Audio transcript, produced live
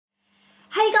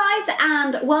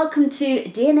and welcome to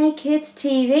DNA Kids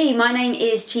TV. My name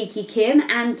is Cheeky Kim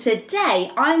and today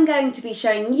I'm going to be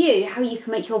showing you how you can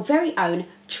make your very own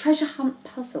treasure hunt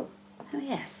puzzle. Oh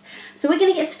yes. So we're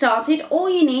going to get started. All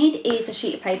you need is a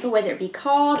sheet of paper, whether it be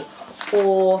card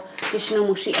or just a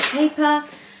normal sheet of paper.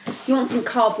 You want some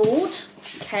cardboard,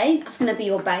 okay, that's going to be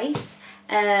your base.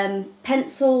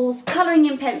 Pencils, colouring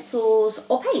in pencils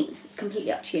or paints, it's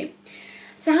completely up to you.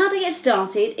 So how to get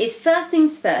started is, first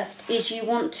things first, is you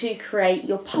want to create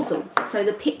your puzzle, so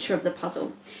the picture of the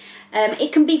puzzle.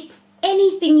 It can be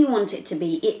anything you want it to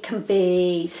be. It can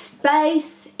be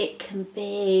space, it can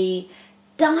be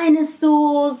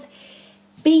dinosaurs,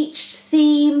 beach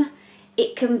theme,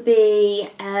 it can be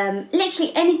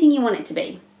literally anything you want it to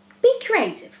be. Be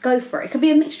creative, go for it. It could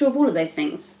be a mixture of all of those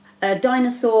things. A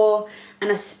dinosaur and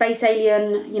a space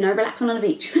alien, you know, relaxing on a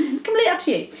beach. It's completely up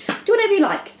to you. Do whatever you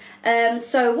like.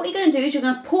 So what you're going to do is you're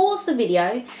going to pause the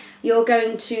video, you're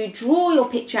going to draw your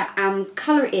picture and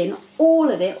colour it in, all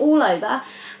of it, all over,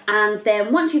 and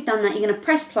then once you've done that you're going to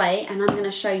press play and I'm going to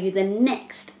show you the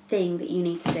next thing that you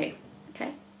need to do.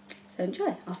 Okay, so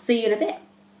enjoy. I'll see you in a bit.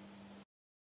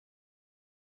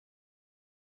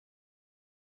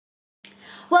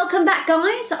 Welcome back,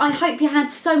 guys. I hope you had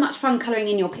so much fun colouring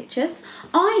in your pictures.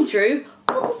 I drew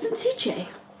Bubbles and TJ.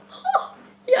 Oh,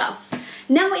 yes.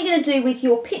 Now what you're going to do with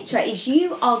your picture is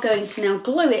you are going to now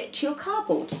glue it to your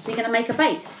cardboard. So you're going to make a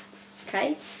base,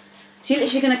 okay? So you're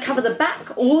literally going to cover the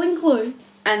back all in glue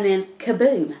and then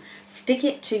kaboom, stick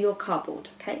it to your cardboard,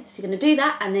 okay? So you're going to do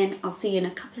that and then I'll see you in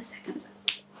a couple of seconds.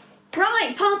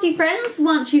 Right, party friends,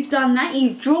 once you've done that,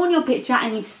 you've drawn your picture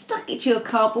and you've stuck it to your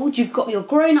cardboard, you've got your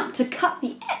grown-up to cut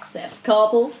the excess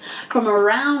cardboard from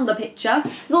around the picture.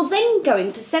 You're then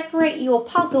going to separate your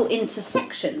puzzle into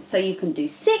sections. So you can do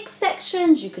 6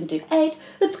 sections, you can do 8,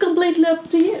 it's completely up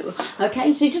to you.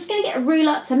 Okay, so you're just going to get a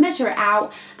ruler to measure it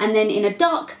out and then in a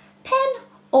dark pen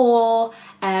or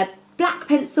a black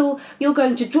pencil, you're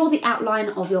going to draw the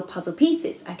outline of your puzzle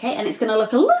pieces, okay? And it's going to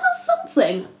look a little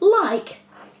something like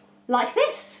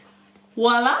this.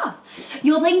 Voila!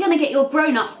 You're then going to get your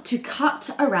grown-up to cut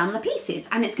around the pieces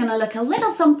and it's going to look a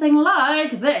little something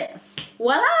like this.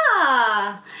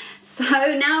 Voila! So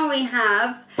now we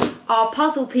have our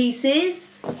puzzle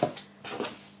pieces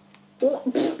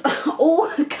all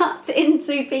cut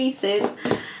into pieces.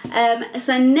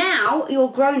 So now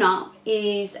your grown-up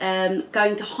is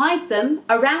going to hide them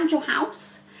around your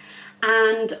house,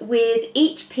 and with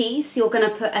each piece you're going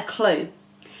to put a clue.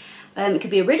 It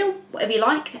could be a riddle, whatever you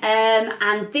like,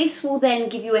 and this will then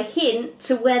give you a hint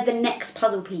to where the next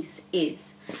puzzle piece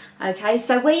is. Okay,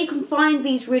 so where you can find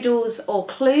these riddles or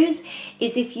clues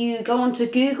is if you go onto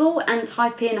Google and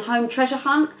type in home treasure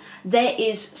hunt. There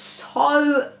is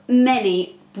so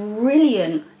many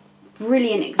brilliant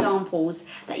examples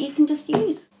that you can just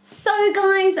use. So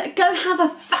guys, go have a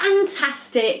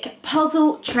fantastic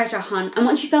puzzle treasure hunt, and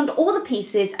once you've found all the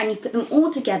pieces and you've put them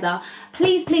all together,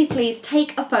 please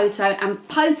take a photo and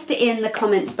post it in the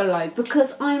comments below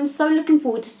because I'm so looking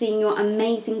forward to seeing your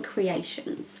amazing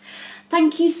creations.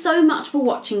 Thank you so much for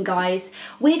watching, guys.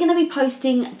 We're going to be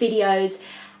posting videos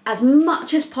as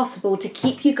much as possible to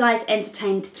keep you guys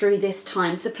entertained through this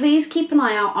time. So please keep an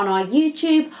eye out on our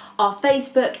YouTube, our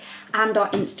Facebook and our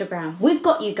Instagram. We've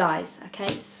got you guys,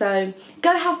 okay? So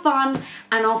go have fun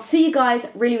and I'll see you guys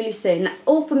really soon. That's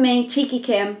all from me, Cheeky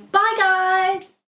Kim. Bye guys!